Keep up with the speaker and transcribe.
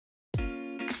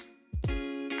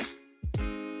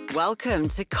Welcome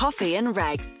to Coffee and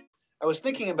Regs. I was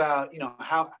thinking about,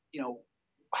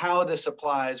 how this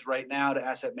applies right now to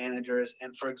asset managers.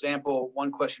 And for example,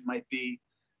 one question might be,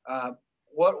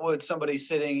 what would somebody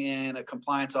sitting in a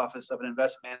compliance office of an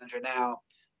investment manager now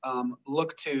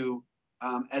look to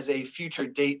as a future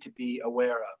date to be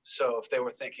aware of? So if they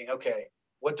were thinking, okay,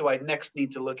 what do I next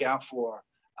need to look out for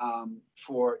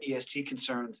ESG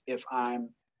concerns if I'm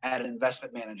at an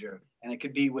investment manager? And it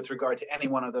could be with regard to any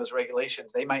one of those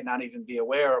regulations. They might not even be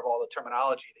aware of all the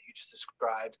terminology that you just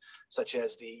described, such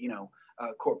as the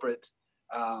corporate,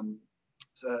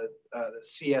 the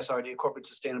CSRD, corporate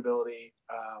sustainability,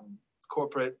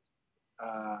 corporate,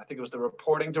 I think it was the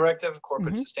reporting directive,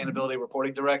 corporate sustainability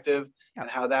reporting directive, and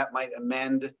how that might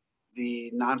amend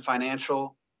the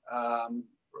non-financial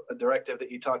directive that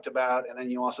you talked about. And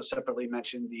then you also separately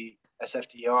mentioned the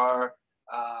SFDR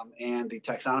and the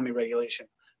taxonomy regulation.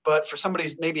 But for somebody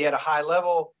who's maybe at a high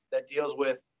level that deals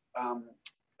with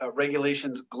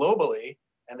regulations globally,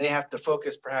 and they have to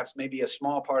focus perhaps maybe a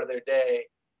small part of their day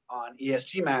on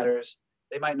ESG matters,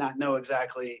 they might not know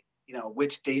exactly,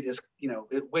 which date is,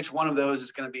 which one of those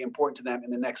is going to be important to them in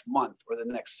the next month or the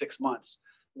next 6 months.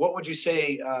 What would you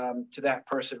say to that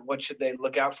person? What should they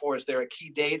look out for? Is there a key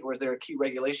date or is there a key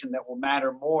regulation that will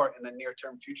matter more in the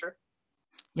near-term future?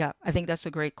 Yeah, I think that's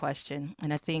a great question.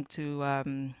 And I think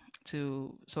to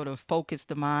sort of focus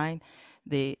the mind,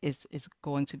 is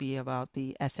going to be about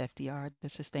the SFDR, the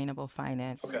Sustainable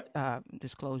Finance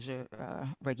Disclosure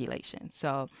Regulation.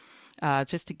 So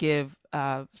just to give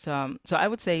so I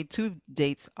would say two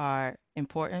dates are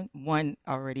important. One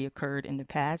already occurred in the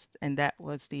past, and that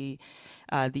was the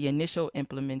initial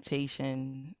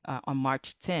implementation on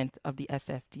March 10th of the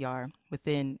SFDR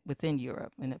within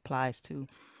Europe, and it applies to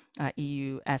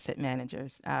EU asset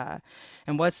managers.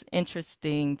 And what's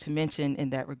interesting to mention in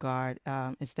that regard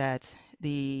is that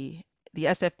the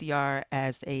SFDR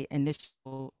as a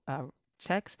initial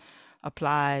text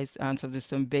applies. So there's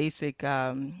some basic,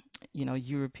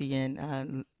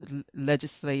 European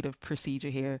legislative procedure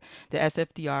here. The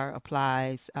SFDR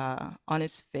applies on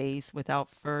its face without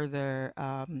further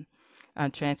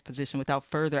transposition, without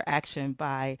further action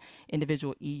by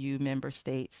individual EU member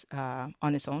states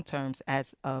on its own terms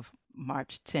as of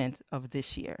March 10th of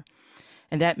this year.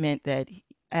 And that meant that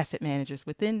asset managers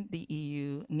within the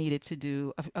EU needed to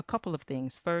do a couple of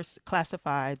things. First,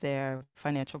 classify their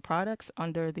financial products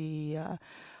under the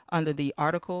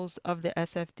articles of the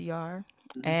SFDR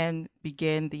and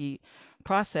begin the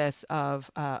process of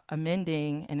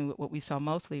amending, and what we saw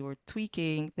mostly were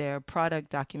tweaking their product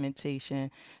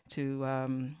documentation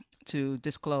to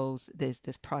disclose this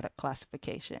product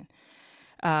classification.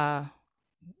 The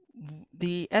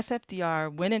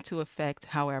SFDR went into effect,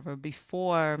 however,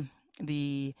 before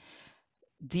the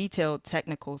detailed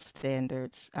technical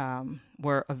standards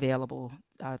were available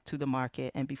to the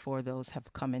market, and before those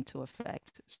have come into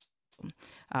effect.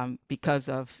 Because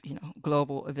of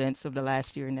global events of the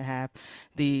last year and a half,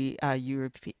 the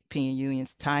European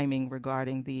Union's timing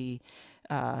regarding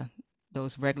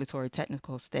those regulatory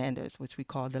technical standards, which we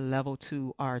call the Level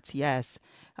 2 RTS,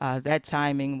 that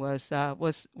timing was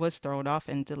thrown off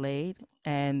and delayed,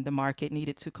 and the market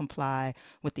needed to comply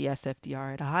with the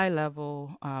SFDR at a high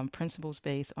level, principles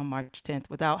based on March 10th,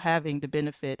 without having the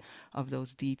benefit of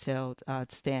those detailed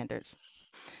standards.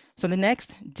 So the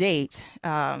next date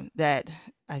that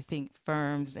I think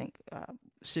firms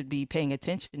should be paying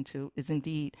attention to is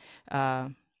indeed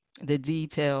the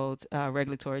detailed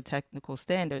regulatory technical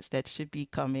standards that should be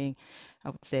coming, I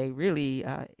would say, really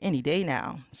any day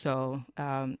now. So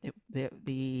in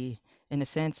a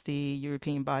sense, the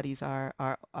European bodies are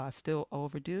still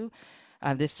overdue.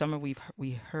 This summer, we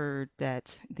heard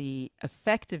that the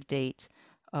effective date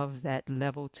of that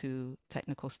Level 2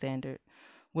 technical standard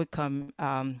would come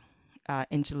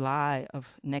in July of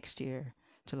next year,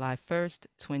 July 1st,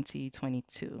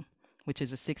 2022, which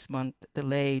is a 6-month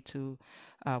delay to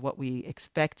what we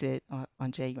expected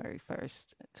on January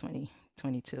 1st,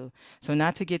 2022. So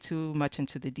not to get too much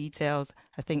into the details,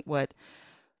 I think what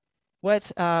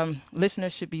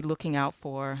listeners should be looking out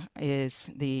for is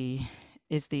the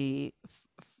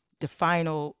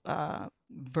final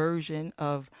version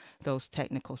of those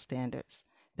technical standards.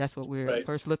 That's what we're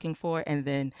first looking for, and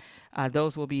then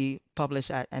those will be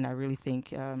published. And I really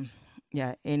think, when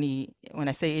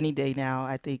I say any day now,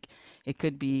 I think it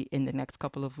could be in the next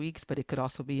couple of weeks, but it could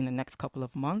also be in the next couple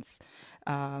of months.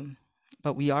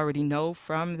 But we already know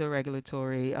from the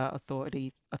regulatory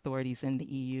authorities in the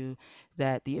EU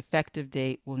that the effective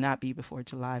date will not be before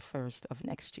July 1st of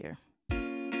next year.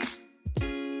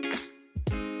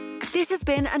 This has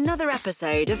been another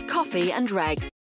episode of Coffee and Regs.